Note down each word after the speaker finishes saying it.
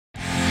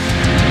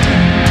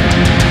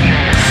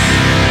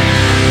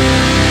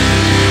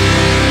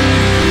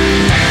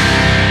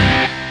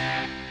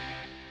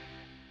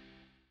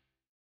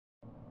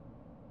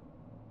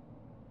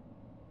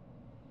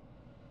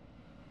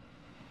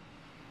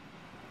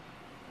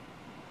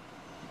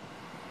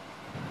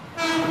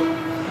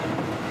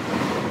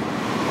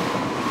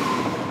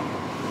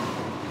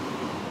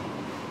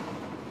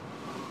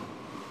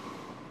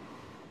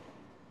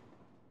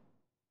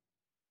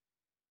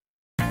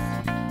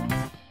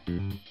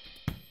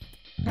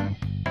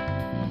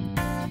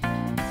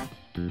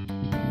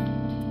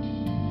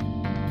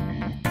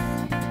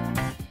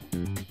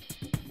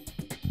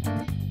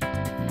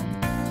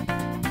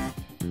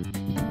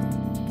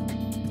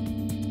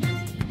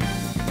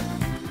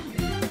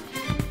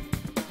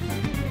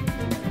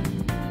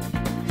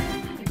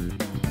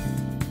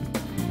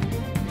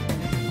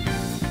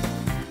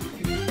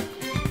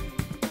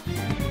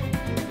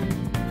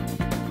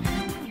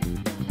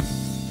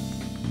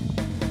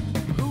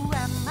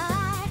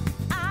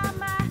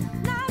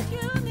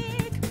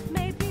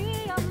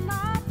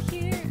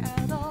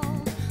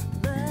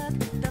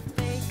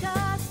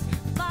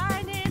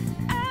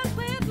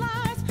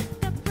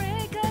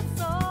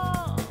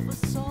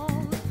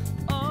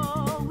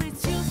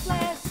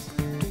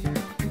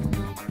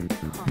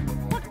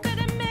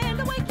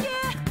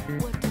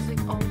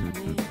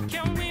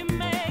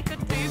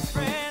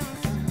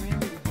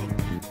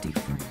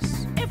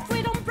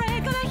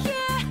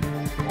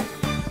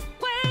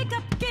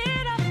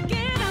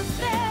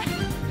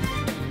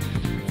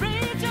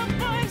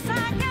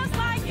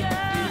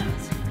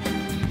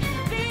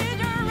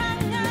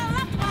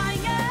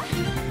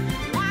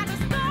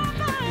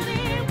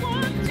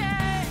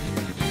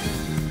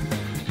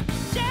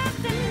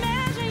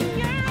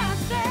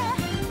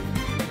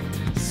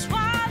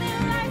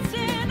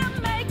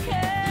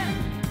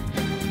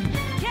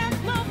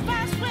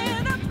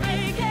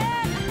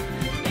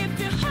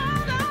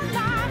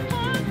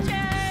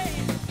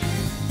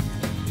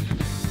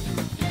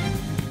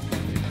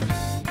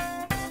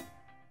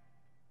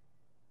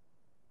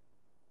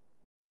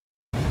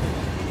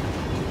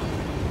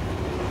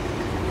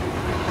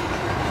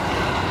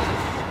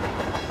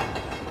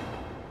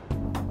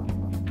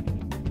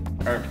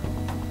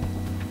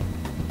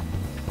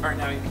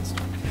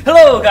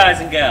Hello guys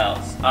and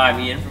gals, I'm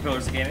Ian from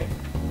Pillars of Gaming.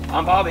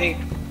 I'm Bobby.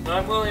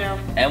 I'm William.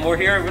 And we're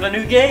here with a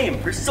new game,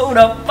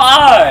 Persona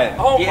 5!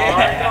 Oh yeah.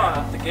 my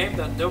god, the game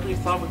that nobody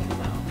thought would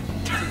come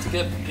out. To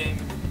get the game,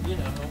 you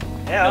know.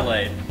 Yeah.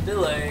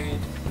 Delayed.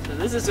 So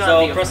this is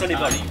gonna be a press fun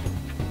anybody. time.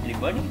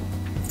 Anybody?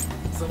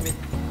 So let me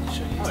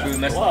show you. Should we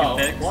mess the Whoa,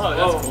 configs? whoa,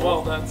 that's cool.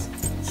 Whoa,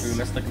 that's... Should we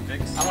mess the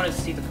configs? I want to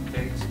see the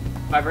configs.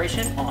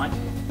 Vibration on.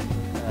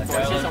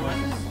 Voices on.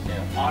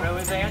 Yeah. Auto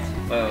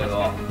advance.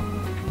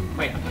 Wait.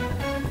 Wait.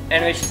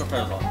 Animation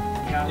subtitles on.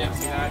 Yeah, Yeah.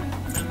 see that.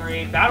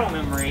 Memory, battle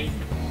memory,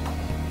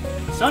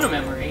 son of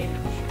memory.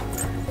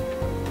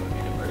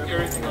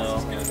 Everything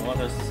else is good. I want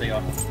those to stay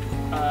off.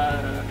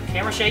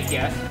 Camera shake,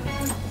 yes.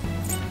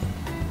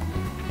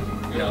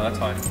 No, that's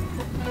fine.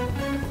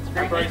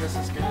 My brightness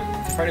is good.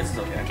 Brightness is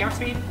okay. Camera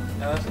speed.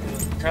 Yeah, that's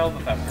good. Try a little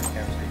bit faster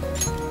camera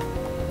speed.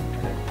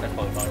 Okay, that's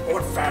probably fine.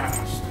 Or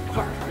fast.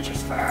 Or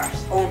just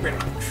fast. Oh, man.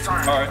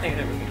 Alright, I think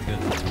everything's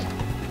good.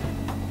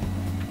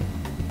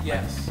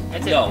 Yes.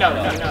 That's it. No.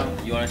 No.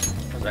 You want to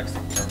press X to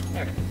confirm?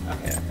 There.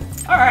 Okay.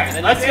 Yeah. All right. And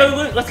then Let's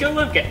go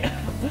loop it.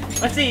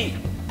 Let's see.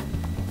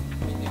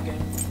 Mini game.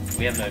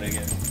 We have no idea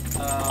yet.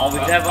 We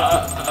have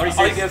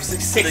I have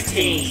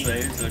 16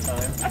 saves at a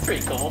time. That's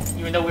pretty cool.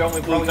 Even though we're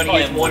only Well, going to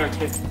use one or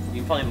two. You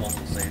can probably have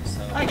multiple saves,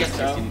 so I guess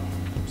so. 16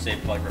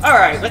 save like All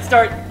right. Let's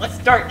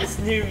start this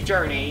new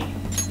journey.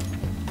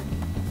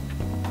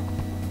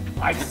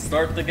 Let's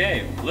start the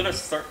game. Let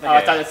us start the game.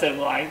 I thought it said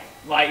live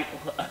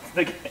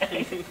the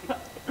game.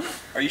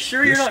 Are you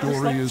sure you're This not?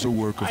 story is a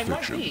work of I might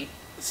fiction. be.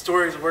 The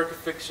story is a work of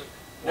fiction.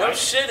 No What?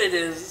 shit it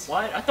is.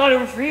 What? I thought it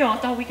was real. I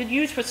thought we could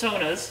use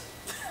personas.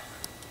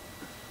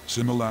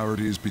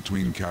 Similarities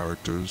between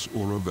characters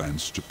or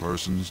events to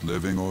persons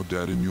living or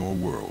dead in your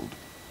world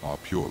are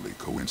purely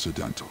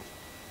coincidental.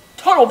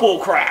 Total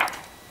bullcrap.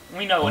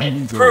 We know Only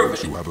it. Prove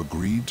those it. who have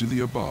agreed to the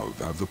above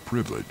have the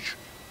privilege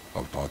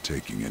of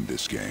partaking in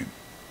this game.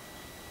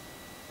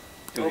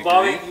 Do Well, we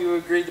Bobby, agree? you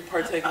agreed to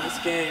partake in this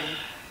game.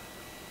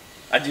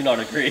 I do not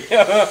agree. You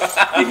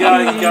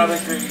gotta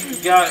agree.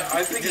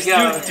 I think Just you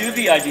gotta. do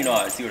the I do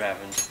not. See what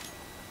happens.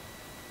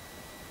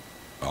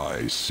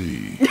 I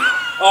see.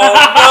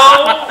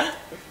 Oh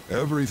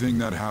Everything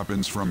that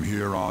happens from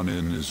here on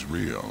in is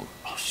real.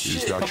 no!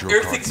 Is that your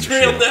Everything's cognition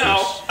real of now.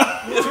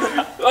 this?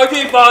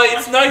 Okay, Bobby,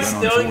 it's nice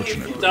Then knowing if you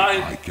unfortunately,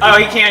 died. I Oh,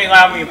 he cannot can't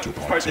allow me to to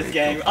part partake this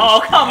game. of Oh,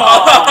 this come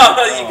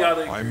on. You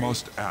gotta I agree.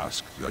 must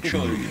ask that you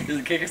leave. Does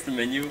it kick us the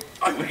menu?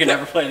 We can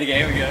never play the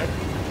game again.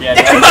 Yeah.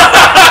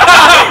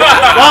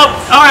 Well,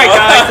 all right,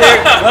 guys.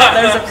 Well,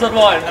 there's episode 1.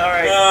 All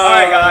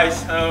right,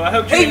 guys. So I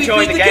hope you Hey, we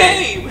enjoyed beat the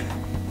game.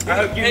 I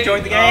hope you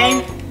enjoyed the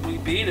game. We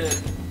beat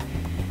it.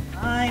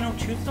 I don't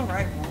choose the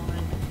right one.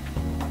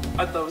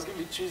 I thought it was gonna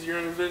be choose your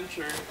own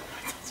adventure.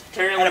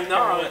 Apparently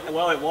not.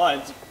 Well, it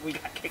was. We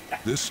got kicked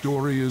out. This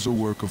story is a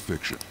work of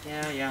fiction.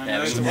 Yeah. Yeah, No,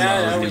 we it's can-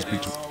 Yeah, we Similarities know.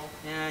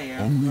 between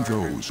yeah. only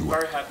those who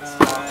Very have.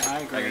 happy. I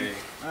agree. agree.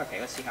 Okay,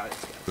 let's see how it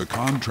goes. The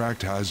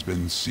contract has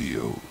been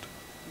sealed.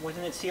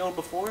 Wasn't it sealed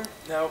before?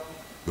 No.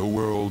 The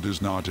world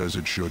is not as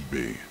it should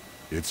be.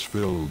 It's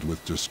filled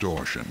with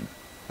distortion,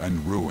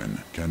 and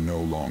ruin can no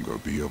longer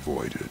be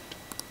avoided.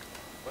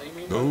 What do you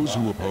mean by Those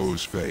who that?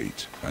 oppose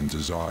fate and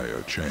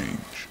desire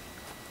change.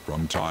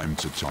 From time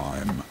to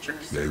time,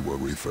 they were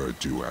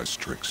referred to as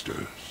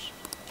tricksters.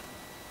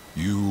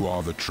 You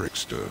are the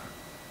trickster.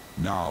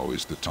 Now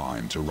is the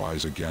time to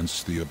rise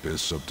against the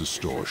abyss of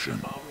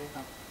distortion.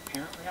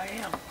 Apparently I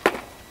am.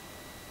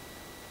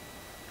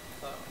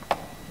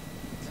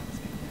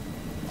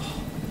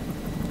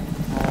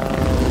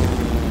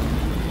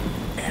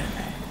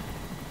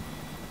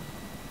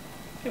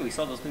 Hey, we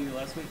saw those movies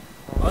last week.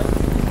 What?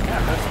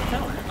 Yeah, Ghost of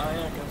Tell. Oh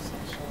yeah, Ghost in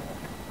the Shell.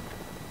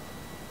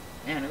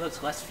 Man, it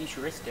looks less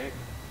futuristic.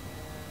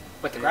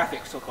 But the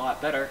graphics look a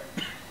lot better.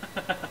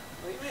 What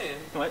do you mean?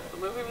 What? The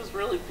movie was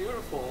really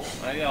beautiful.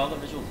 Yeah, all the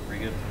visuals were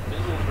pretty good.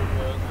 Visuals were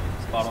good.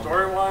 Spot on.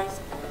 Story-wise,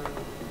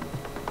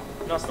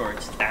 Not story,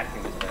 just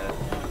acting was bad.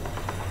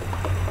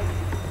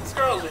 this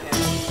girl's a hand.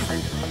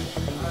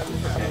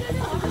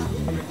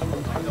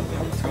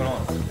 What's going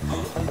on?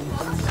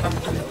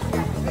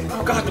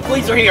 Oh god, the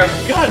police are here!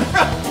 God!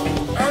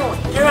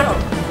 Oh, get out!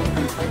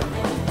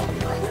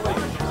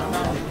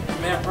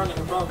 Man running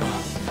above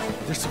us.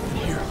 There's something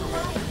here.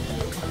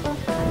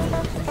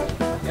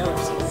 Yeah,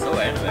 there's some. So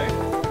anime.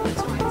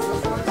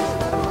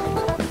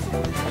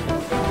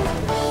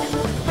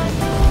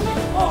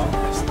 Oh,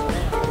 there's the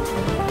man.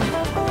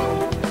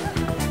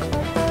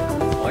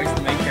 Why is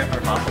the main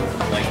character hopping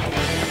like?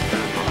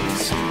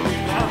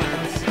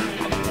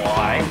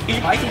 Why?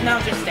 Why is he now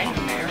just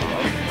standing there?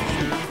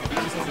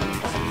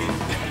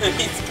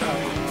 He's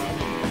coming.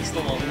 He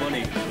stole all the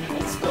money.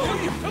 Let's go.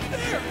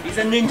 He's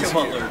a ninja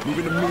butler. Move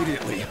it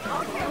immediately.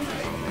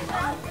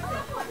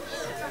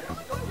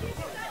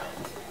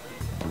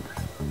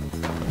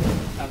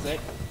 That was it?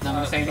 Not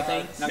gonna say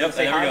anything? Not gonna Yep,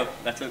 say there hi? we go.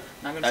 That's it.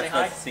 Not gonna say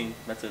hi? That's the scene.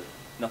 That's it.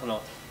 Nothing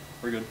else.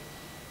 We're good.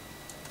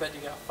 Bet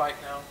you got to fight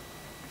now.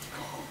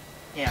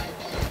 Yeah.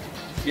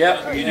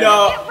 Yep. Yeah.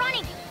 No! Get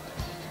running!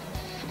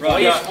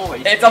 Right.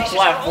 Voice. It's a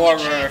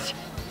platformer.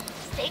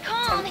 Stay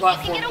calm. You can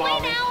platform get away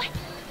bombing. now.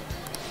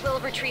 We'll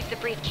retrieve the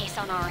briefcase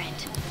on our end.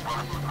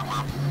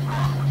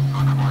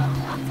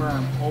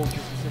 Confirm. Hold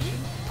your position.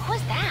 What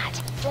was that?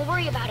 Don't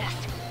worry about us.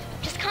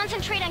 Just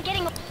concentrate on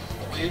getting...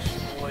 Boyish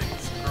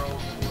boys, girl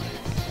boys.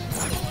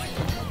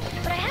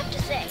 But I have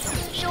to say,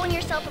 showing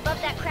yourself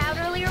above that crowd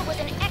earlier was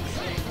an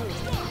excellent move.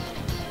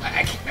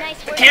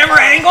 Nice The work.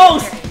 camera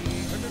angles!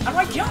 I'm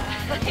like, yo.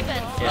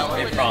 Yeah,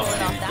 it probably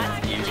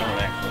you don't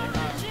actually.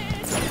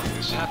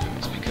 This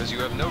happens because you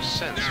have no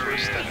sense for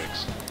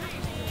aesthetics.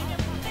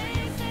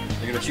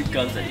 They're gonna shoot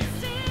guns at you.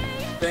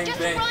 Bang, Just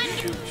bang, run.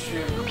 shoot,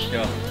 shoot. Okay,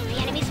 Go. the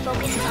enemy's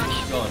focus is on him.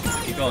 Keep going.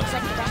 Keep going. Looks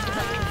like the rest of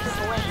us can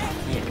slip away.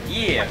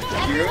 Yeah,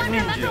 you're a Everyone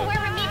remember ninja.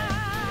 where we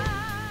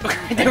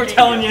meet? They were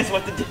telling us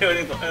what to do, and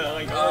it's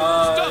like,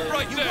 Stop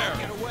right there!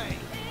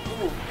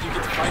 Ooh, you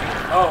get to fight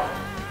them. Oh.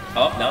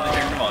 Oh, now they're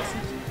turning to monsters.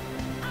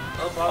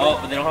 Oh,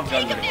 but they don't have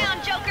guns Take him anymore.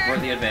 down, Joker. We're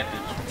at the advantage.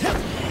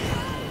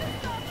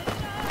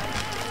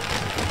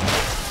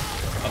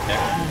 Up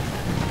there.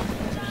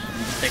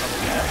 You just take off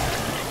the gas.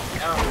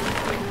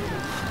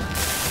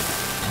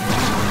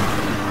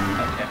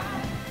 Okay.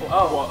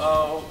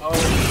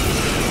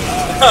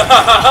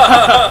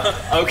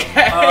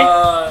 okay.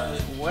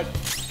 What?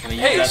 Can we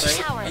use Hey, that it's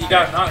just, thing? you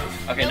got a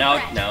knife. Okay, No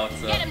now threat.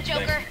 it's Get him,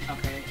 thing. Joker.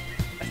 Okay.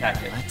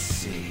 Attack it. Let's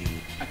see.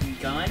 I can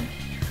gun.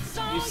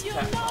 Use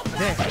tap.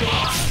 There.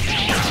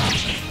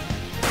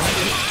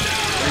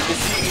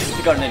 Use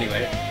the gun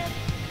anyway.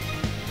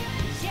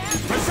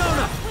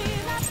 Persona!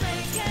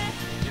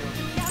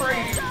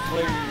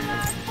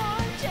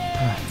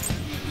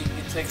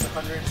 It takes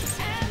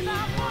 160 feet.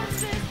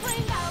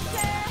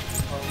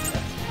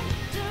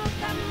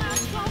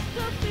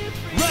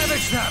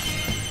 Ravage them!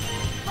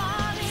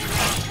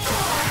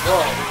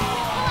 Whoa.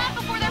 Pull out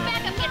before their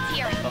backup gets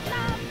here.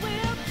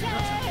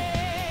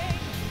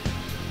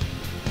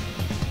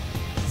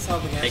 That's how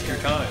the game's Take your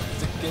gonna- time.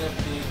 Is it gonna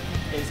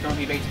be? It's gonna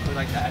be basically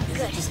like that. Is it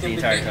Good. just The gonna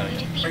entire be? time. You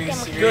defeat Are you them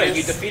with serious? Good,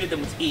 you defeated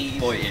them with ease.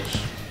 Boyish.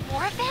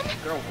 more of them?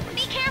 Girl Be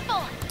voice.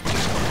 careful.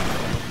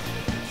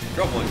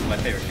 Girl Boy is my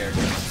favorite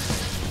character.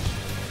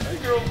 Hey,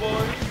 girl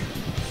boy.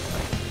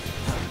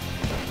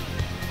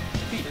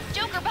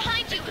 Joker,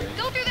 behind you.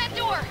 Go through that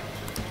door.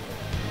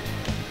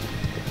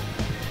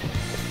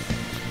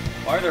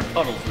 Why are there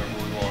puddles wherever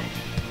we walk?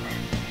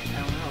 I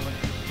don't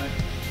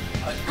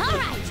know. All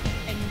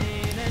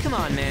right. Come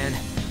on, man.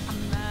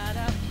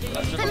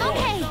 That's just I'm a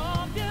okay.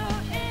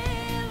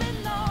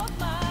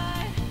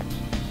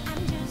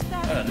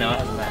 Now it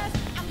has a map.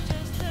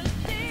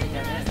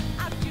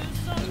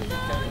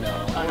 No.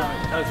 Oh no,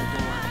 that was a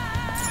door.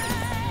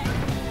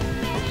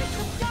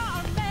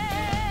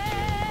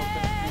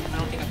 I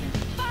don't think I can.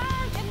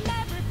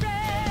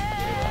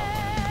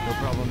 No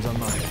problems on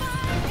mine.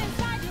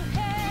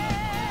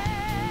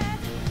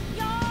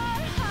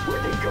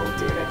 Where'd they go,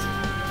 damn it?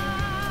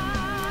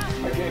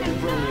 I can't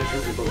confirm the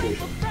intruder's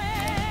location.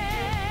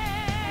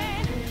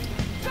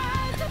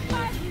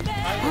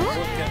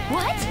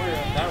 What? Where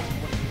that one?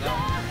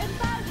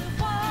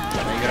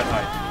 Now you gotta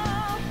hide.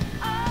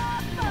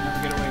 I'll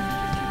never get away from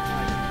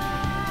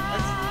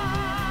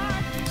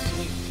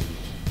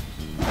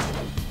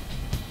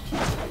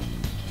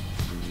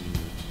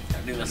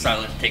Gotta do the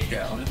silent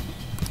takedown.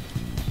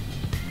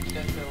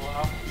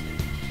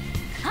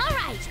 All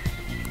right.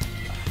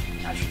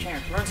 Now's your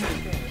chance. Run to the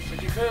stairs.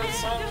 But you could have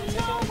silently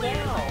taken him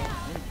down. I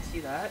didn't see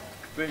that.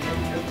 I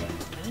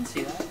didn't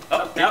see that.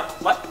 Oh,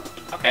 Yep. What?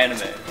 Okay.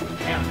 anime.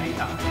 Anime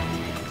time.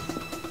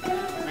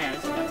 Man,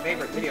 this is my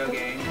favorite video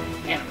game.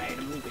 Anime,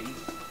 the movie.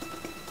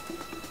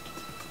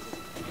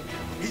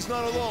 He's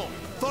not alone.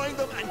 Find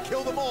them and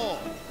kill them all.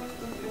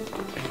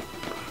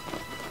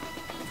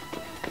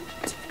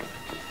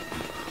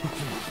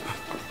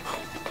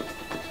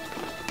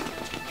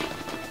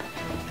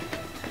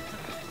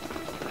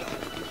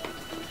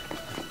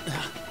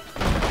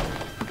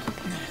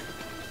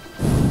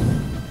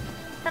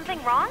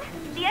 Something wrong?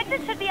 The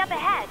exit should be up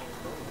ahead.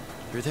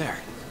 You're there.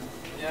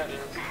 Yeah, it is.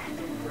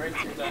 Right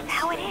through that That's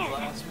how it stained is.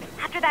 glass.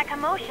 After that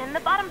commotion, the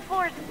bottom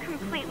floor is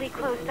completely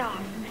closed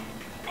off.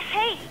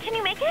 Hey, can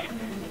you make it?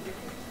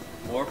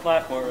 More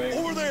platforming.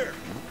 Over there.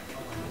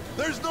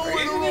 There's nowhere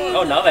to run.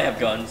 Oh, now they have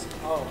guns.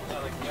 Oh,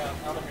 yeah,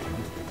 now they're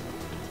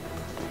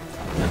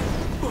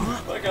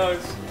Bye,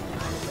 guys.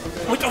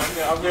 I'm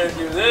gonna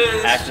do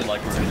this. Acted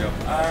like we're gonna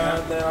jump.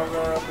 And then I'm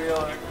gonna be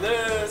like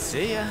this.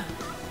 See ya.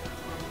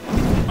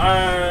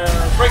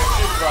 Break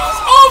the glass.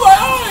 Oh, my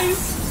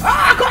eyes!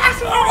 Ah,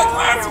 glass! Oh, my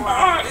glass! My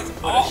eyes!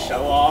 Oh,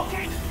 Show off.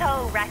 You're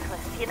so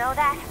reckless, you know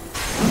that?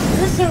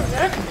 you're so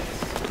reckless.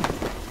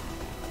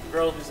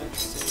 Girl who's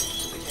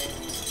interested became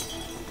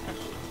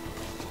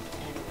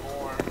even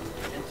more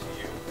into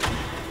you.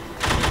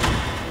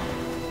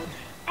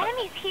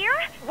 Enemies here?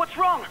 What's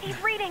wrong?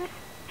 These readings.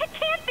 It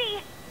can't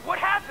be. What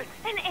happened?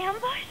 An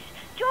ambush?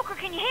 Joker,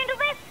 can you handle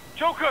this?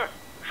 Joker!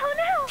 Oh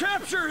no!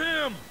 Capture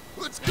him.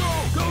 Let's go.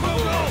 Go, go,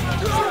 go.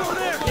 Go over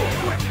there.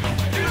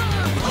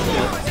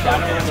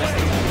 Down here,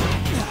 listen.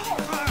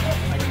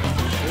 I can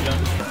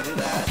do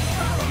that.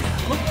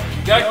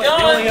 You got They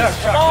only guns!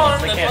 have Come shotguns,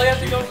 on! they That's can't all you have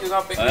to shoot. go. He's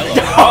not big. I love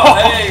Oh,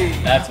 hey!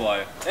 That's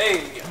why.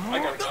 Hey! I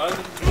got a gun.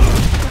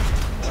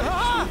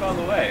 Move out of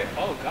the way.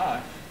 Oh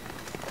god.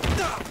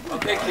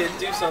 Okay, kid,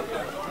 do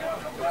something.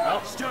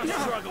 Still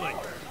struggling.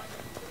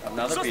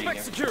 Now they're beating Suspect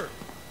him. secure.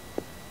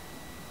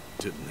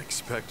 Didn't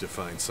expect to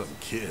find some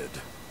kid.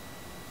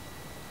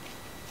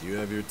 You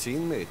have your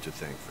teammate to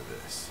thank for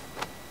this.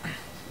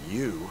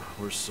 You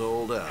were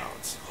sold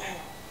out.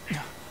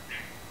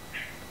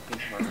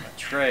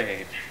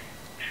 Trade.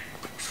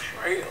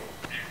 Betrayal.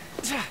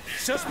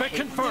 Suspect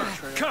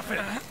confirmed. Cuff it.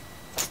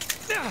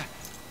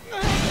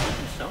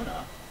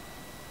 Persona.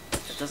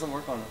 It doesn't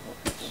work on more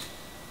people.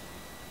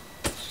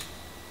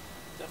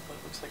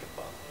 Definitely looks like a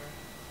butler.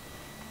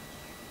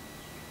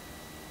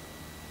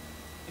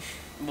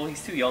 Well,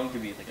 he's too young to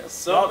be like a.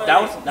 So Well, many,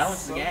 that was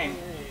the so game.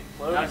 many.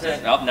 That was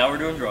it. Oh, now we're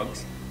doing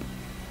drugs.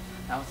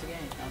 That was the game.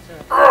 That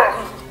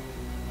was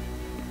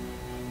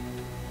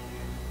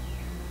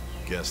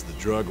it. Guess the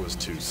drug was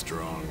too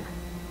strong.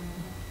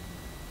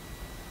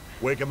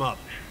 Wake him up.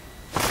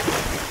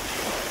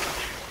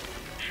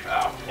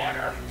 Oh,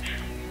 water.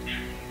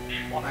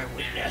 My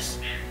weakness.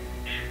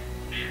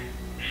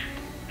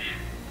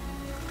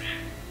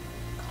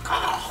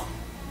 Oh.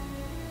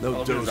 No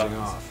Oh, dozing drugs.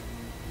 off.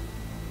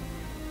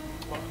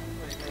 What do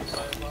you mean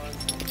by line?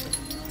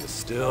 You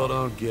still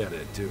don't get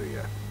it, do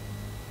you?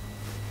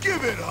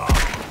 Give it up!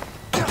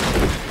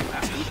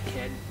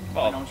 Kid.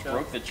 Oh, Don't show.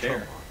 broke the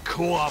chair.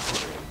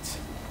 Cooperate.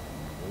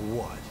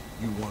 What?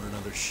 You want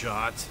another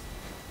shot?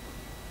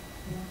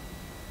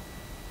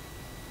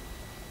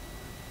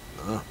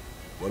 Huh?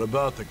 What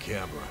about the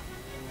camera?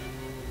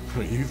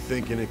 Are you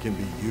thinking it can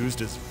be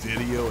used as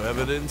video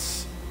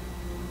evidence?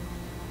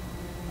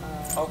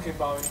 Okay,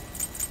 Bobby.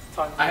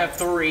 Time. I have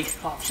 3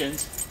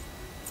 options.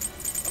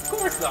 Of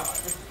course not.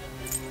 What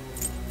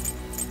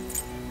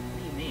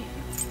do you mean?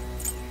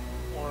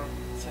 Or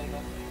say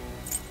nothing.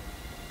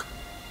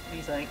 What do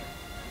you think?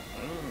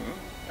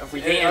 Are we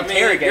Hey, being I mean,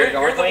 interrogated,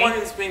 you're aren't the we? one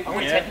who's being Are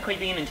we Yeah. technically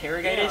being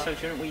interrogated, Yeah. so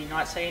shouldn't we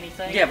not say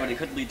anything? Yeah, but it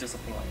could lead to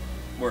something like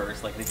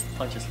worse, like they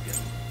punch us again.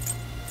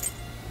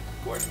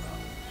 Of course not.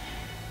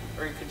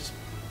 Or you could just.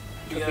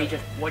 It could be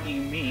just, what do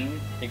you mean?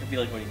 It could be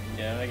like, what do you mean?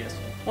 Yeah, I guess so.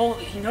 Well,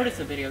 he noticed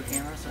the video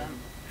camera, so... You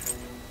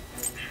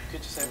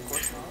could just say, of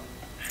course not.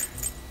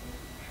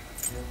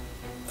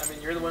 I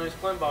mean, you're the one who's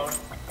playing Bobby. Of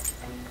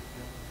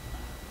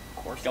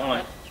course Go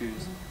not. on,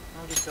 choose.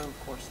 I'll just go,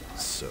 of course not.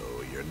 So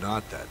you're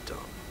not that dumb.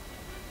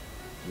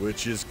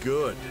 Which is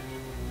good.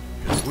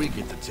 Because we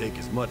get to take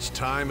as much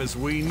time as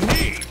we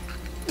need.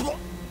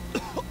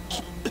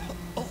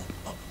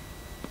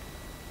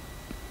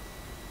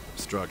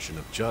 Obstruction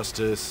of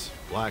justice,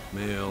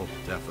 blackmail,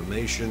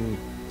 defamation,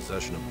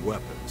 possession of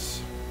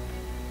weapons.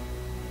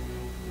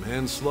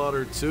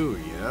 Manslaughter too,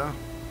 yeah?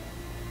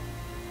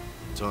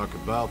 Talk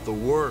about the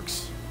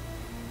works.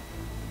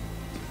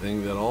 To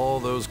think that all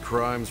those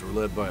crimes were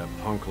led by a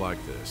punk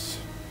like this.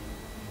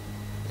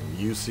 And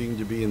you seem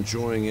to be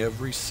enjoying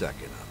every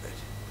second of it.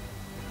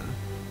 Huh?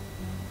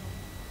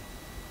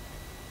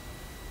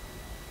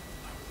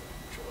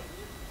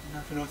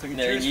 Nothing else I can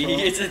There, choose you from.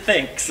 need to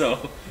think, so.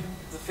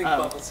 The thing Oh.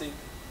 bubble, see.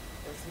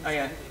 Everything's Oh,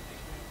 yeah. gonna be-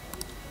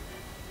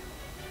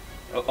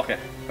 Oh, okay.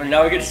 Well,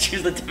 now we're gonna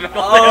choose the difficult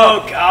Oh,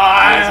 way.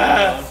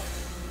 God!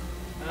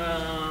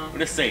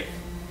 What is safe?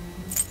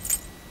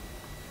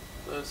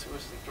 Those who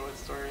wish to enjoy the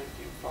story, if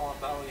you fall in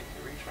valley, you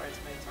can retry as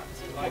many times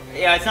as you like.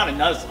 Yeah, it's not a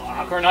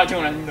Nuzlocke. We're not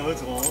doing a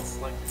Nuzlocke. It's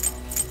like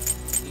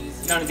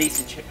easy. None of these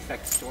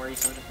affect the story,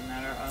 so it doesn't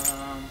matter.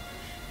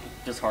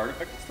 Does hard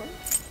affect the story?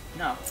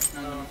 No,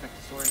 none of them affect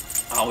the story.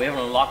 Oh, we haven't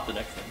unlocked the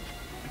next thing.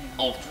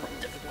 Ultra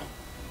difficult.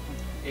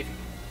 If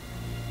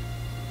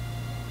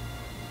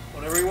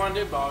Whatever you want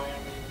to do, Bobby. I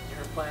mean,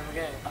 you're playing the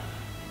game.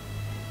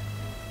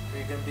 Are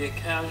you gonna be a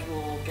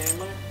casual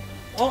gamer?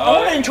 Well, I Oh,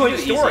 want to enjoy the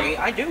easy. story.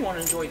 I do want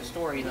to enjoy the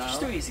story, though. Just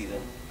do easy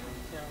then.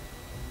 Yeah.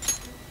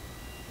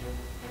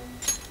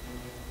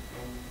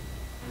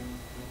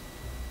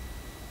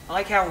 I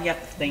like how we have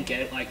to think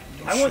it. Like,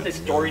 I want this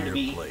Should story know to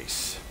your be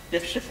place.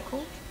 this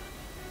difficult.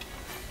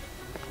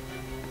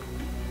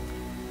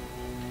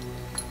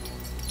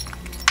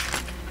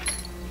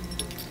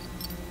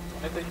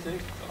 I think too.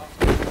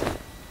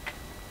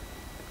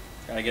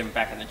 Gotta get him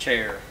back in the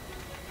chair.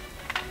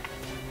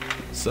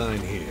 Sign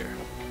here.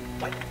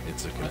 What?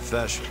 It's a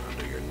confession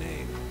under your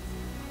name.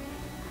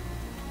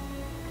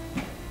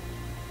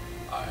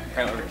 I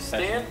Apparently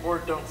understand or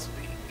don't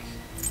speak.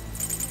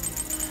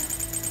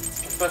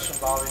 It's confession,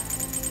 Bobby.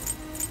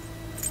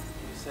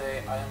 You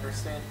say, I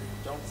understand, but you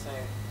don't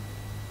say,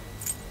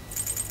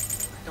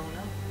 I don't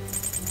know.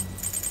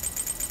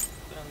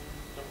 then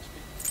don't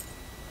speak.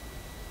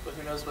 But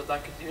who knows what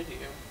that could do to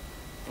you?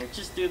 Let's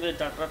just do the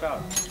dot dot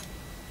dot.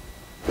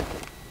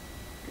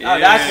 Oh,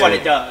 that's what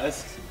it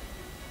does.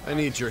 I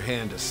need your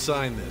hand to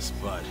sign this,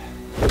 bud.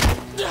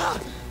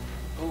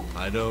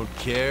 I don't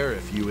care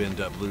if you end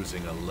up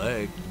losing a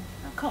leg.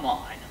 Now, come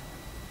on.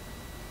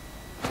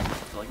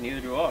 Like, neither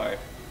do I.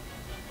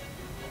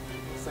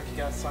 Looks like you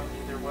got signed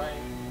either way.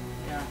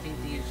 Yeah, I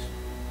think these.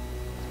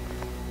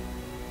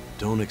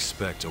 Don't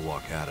expect to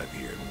walk out of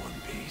here in one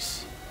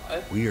piece.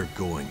 We are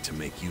going to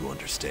make you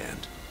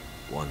understand.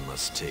 One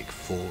must take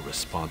full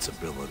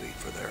responsibility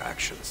for their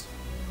actions.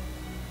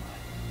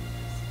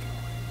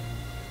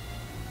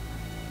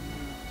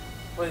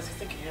 What is he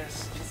thinking here?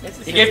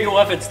 He gave you a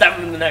weapon, stab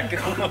him in the neck.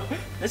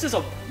 This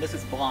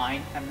is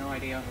blind. I have no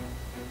idea.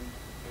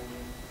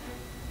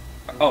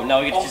 Oh, now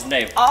we get to choose his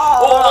name.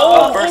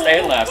 Oh, First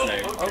and last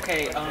name.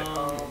 Okay,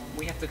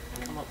 we have to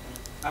come up.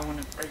 I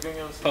want to. Are you going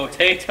to go see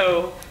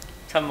Potato,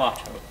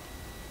 tomato.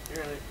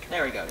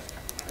 There we go.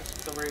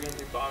 So we're going to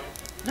do Bobby?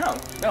 No.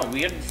 No,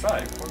 we gotta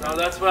decide. No,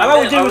 that's what How I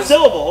about we meant. do a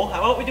syllable? How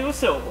about we do a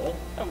syllable?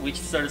 Oh, we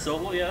should start a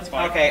syllable? Yeah, that's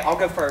fine. Okay, I'll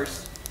go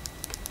first.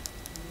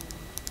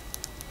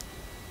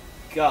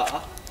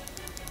 Gah.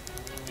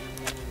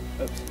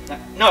 Oops.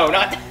 No,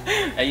 not.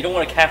 Hey, you don't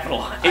want to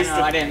capitalize. I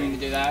know, I didn't mean to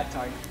do that.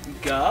 Sorry.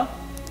 Gah.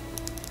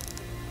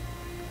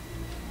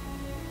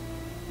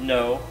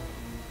 No.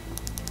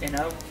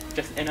 N-O?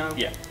 Just N-O?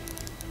 Yeah.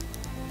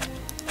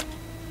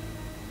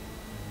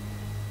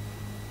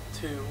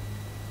 2.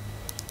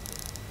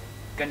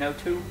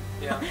 Ganotu?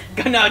 Yeah.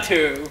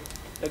 Ganotu!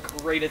 The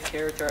greatest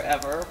character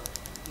ever.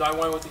 No, I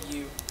went with a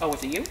U. Oh,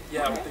 was it you?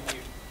 Yeah, Okay. with a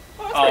U.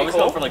 Oh, I was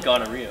going cool. for like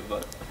gonorrhea,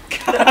 but.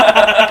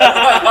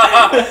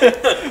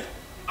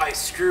 I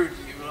screwed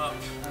you up.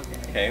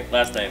 Okay,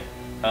 last name.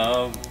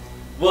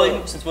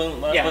 William, since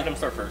William, let him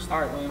start first.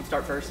 Alright, William,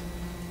 start first.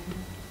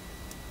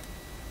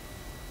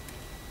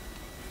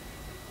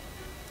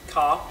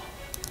 Ka.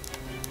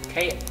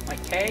 K,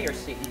 like K or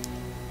C?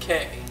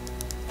 K.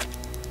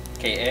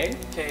 K-A?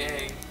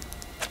 K-A.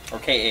 Or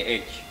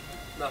K-A-H?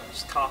 No,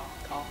 just Ka.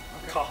 Ka.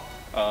 Okay.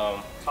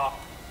 Ka. Ka.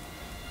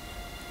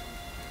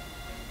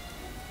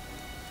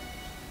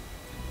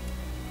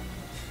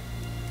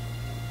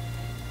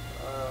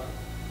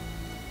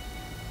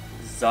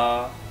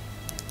 Za.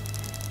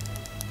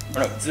 Oh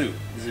no, Zoo.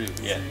 Zoo,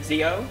 yeah.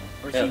 Z-O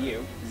or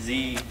Z-U?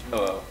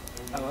 Z-O-O.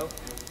 O-O?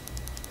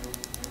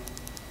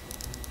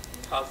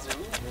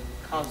 Kazoo.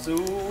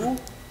 Kazoo.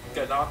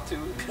 Ganatu.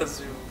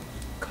 Kazoo.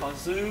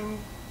 Kazoo.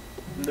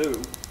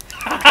 Lou.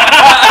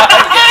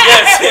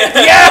 Yes!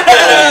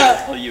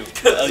 Yeah! Oh, you.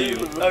 Kazoo. Oh,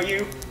 you. Oh,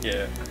 you?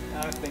 Yeah.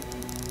 I was thinking.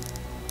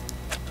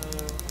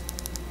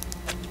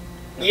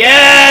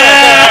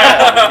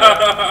 Yeah!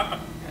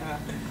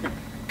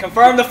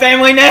 Confirm the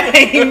family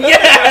name!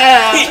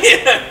 Yeah!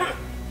 Yeah.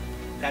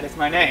 That is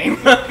my name.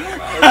 That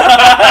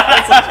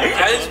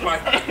is my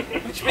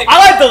name. I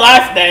like the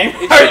last name.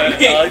 It I should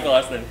be, like the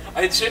last name.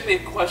 it should be a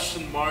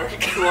question mark.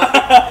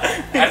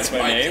 That's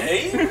my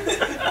name?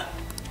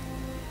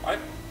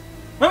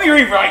 Let me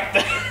rewrite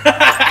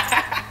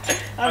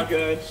that. I'm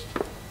good.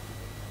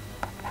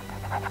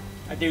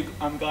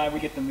 I'm glad we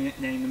get the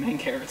name the main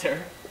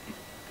character.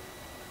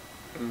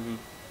 Mm-hmm.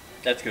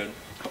 That's good.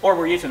 Or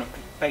we're using a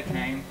fake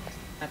name.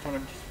 That's what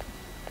I'm just...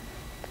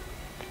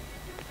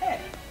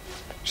 Hey.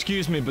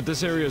 Excuse me, but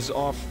this area is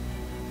off.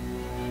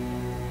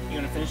 You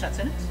gonna finish that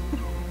sentence?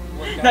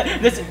 No,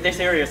 this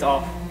area is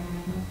off.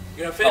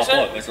 You gonna finish Off it?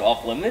 what? Is it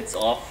off limits?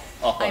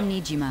 Off what? I'm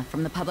Nijima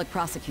from the public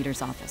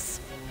prosecutor's office.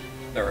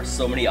 There are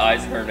so many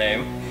eyes in her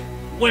name.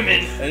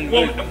 Women. And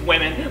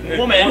Women.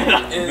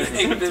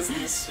 In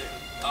business.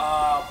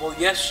 Well,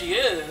 yes, she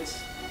is.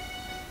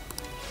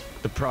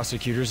 The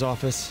prosecutor's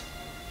office?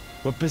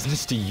 What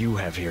business do you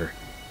have here?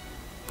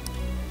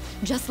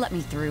 Just let me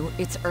through.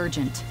 It's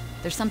urgent.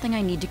 There's something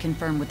I need to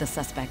confirm with the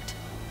suspect.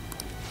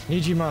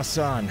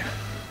 Nijima-san,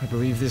 I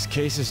believe this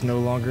case is no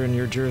longer in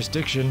your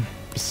jurisdiction.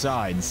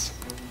 Besides...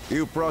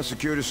 You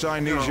prosecutor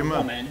signed You're a Nijima.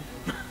 woman.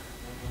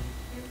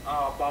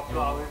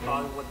 Probably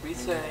what we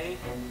say.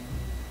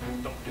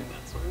 Don't do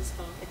that sort of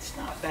stuff. It's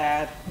not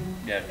bad.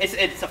 Yeah.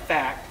 It's a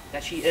fact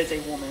that she is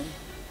a woman.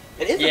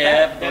 It is a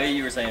Yeah, fact. the way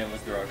you were saying it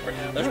was derogatory.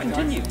 Yeah, Let's we're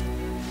continue.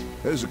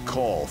 There's a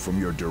call from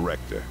your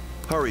director.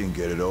 Hurry and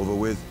get it over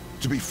with.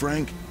 To be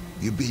frank,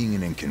 you're being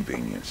an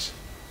inconvenience.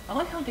 I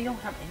like how they don't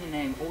have any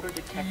name. Older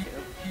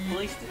detective,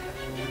 police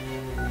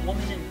detective,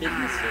 woman in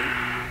business suit.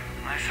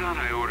 I thought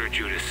I ordered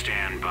you to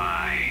stand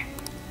by.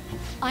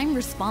 I'm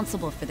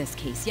responsible for this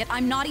case, yet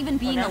I'm not even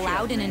being now she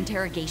allowed has an a name.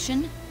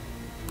 interrogation?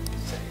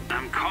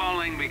 I'm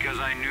calling because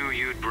I knew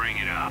you'd bring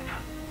it up.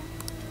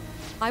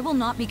 I will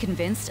not be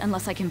convinced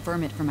unless I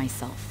confirm it for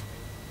myself.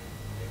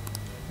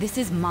 This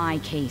is my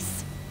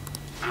case.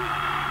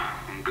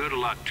 Good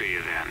luck to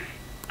you then.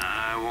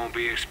 I won't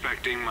be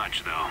expecting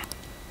much though.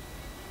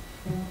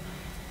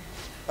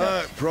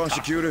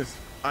 Prosecutor,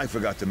 I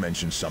forgot to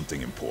mention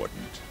something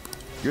important.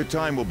 Your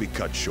time will be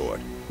cut short.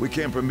 We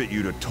can't permit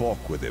you to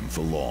talk with him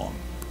for long.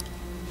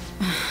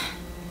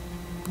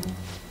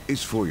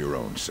 It's for your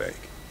own sake.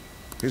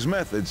 His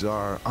methods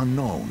are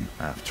unknown.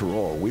 After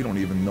all, we don't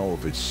even know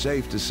if it's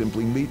safe to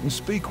simply meet and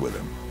speak with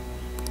him.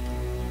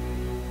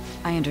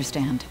 I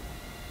understand.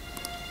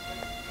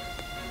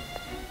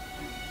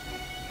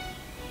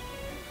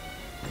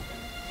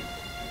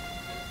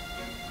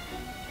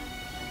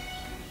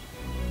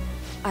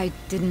 I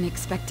didn't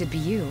expect it'd be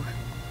you.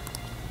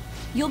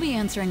 You'll be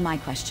answering my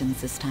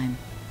questions this time.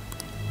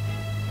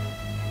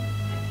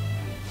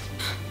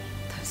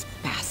 Those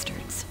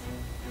bastards.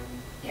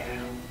 Yeah.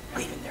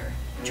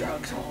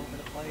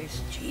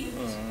 Jeez,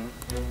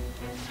 jeez.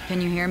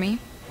 Can you hear me?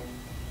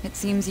 It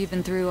seems you've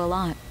been through a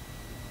lot.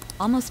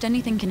 Almost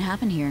anything can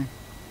happen here,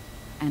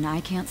 and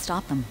I can't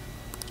stop them.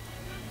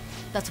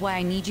 That's why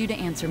I need you to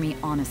answer me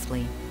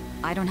honestly.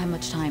 I don't have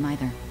much time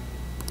either.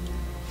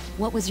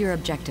 What was your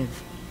objective?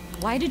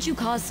 Why did you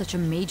cause such a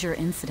major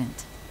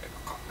incident?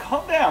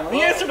 Calm down, let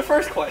me answer the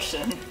first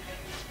question.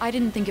 I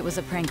didn't think it was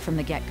a prank from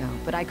the get-go,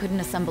 but I couldn't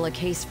assemble a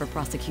case for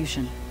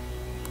prosecution.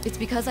 It's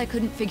because I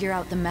couldn't figure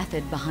out the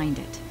method behind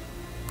it.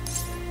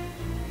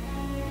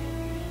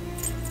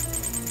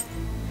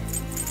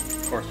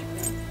 Of course you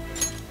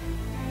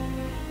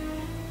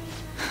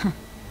can.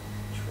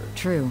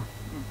 True.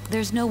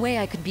 There's no way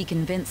I could be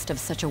convinced of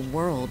such a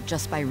world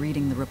just by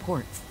reading the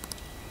reports.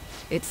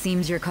 It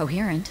seems you're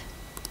coherent.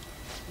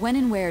 When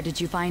and where did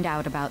you find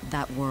out about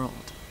that world?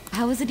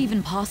 How is it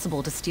even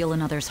possible to steal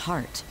another's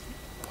heart?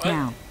 What?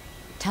 Now,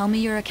 tell me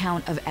your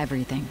account of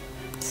everything.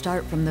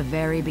 Start from the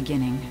very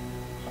beginning.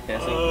 Okay,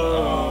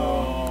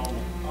 so,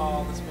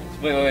 Oh, this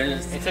makes me... wait.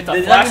 It's a Does that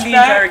mean the flashback?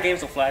 entire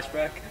game's a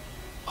flashback?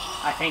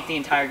 I think the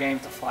entire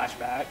game's a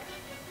flashback.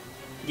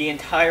 The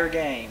entire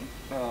game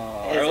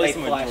Or is at least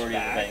a the majority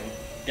flashback.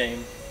 of the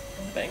game.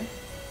 Bang?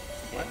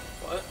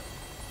 What?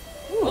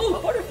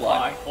 Ooh,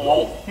 butterfly.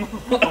 Oh.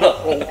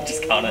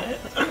 Just caught it.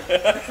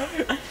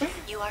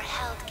 You are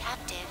held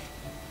captive,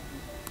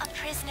 a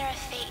prisoner of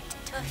fate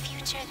to a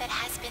future that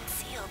has been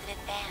sealed in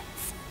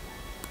advance.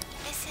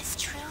 This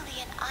is truly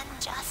an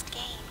unjust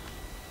game.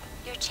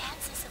 Your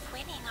chances of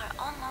winning are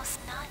almost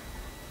none.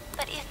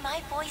 But if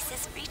my voice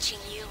is reaching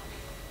you,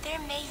 there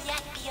may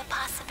yet be a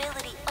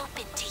possibility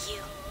open to you.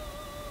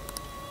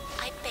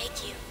 I beg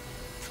you,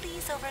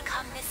 please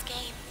overcome this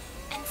game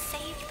and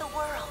save the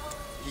world.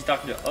 He's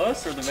talking to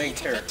us or the main Key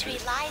to character?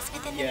 victory lies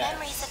within the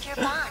memories of your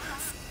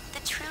bonds,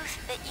 the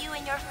truth that you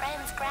and your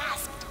friends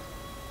grasped.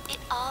 It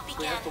all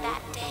began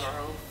that day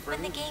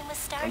when the game was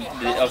started.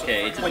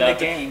 Okay,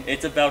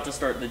 it's about to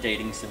start the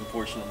dating sim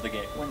portion of the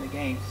game. When the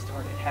game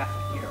started half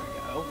a year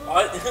ago.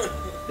 What?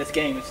 This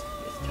game is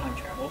time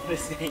travel.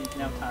 This game is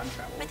now time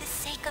travel. For the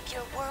sake of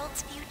your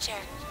world's future,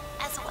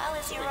 as well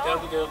as your We own,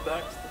 gotta go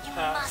back to the you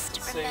past to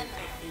must save remember.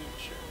 the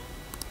future.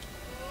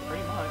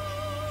 Pretty much.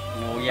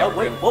 No, yeah. Oh,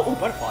 wait, what? Oh,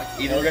 butterfly.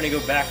 Either we're gonna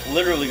go back,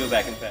 literally go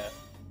back in past.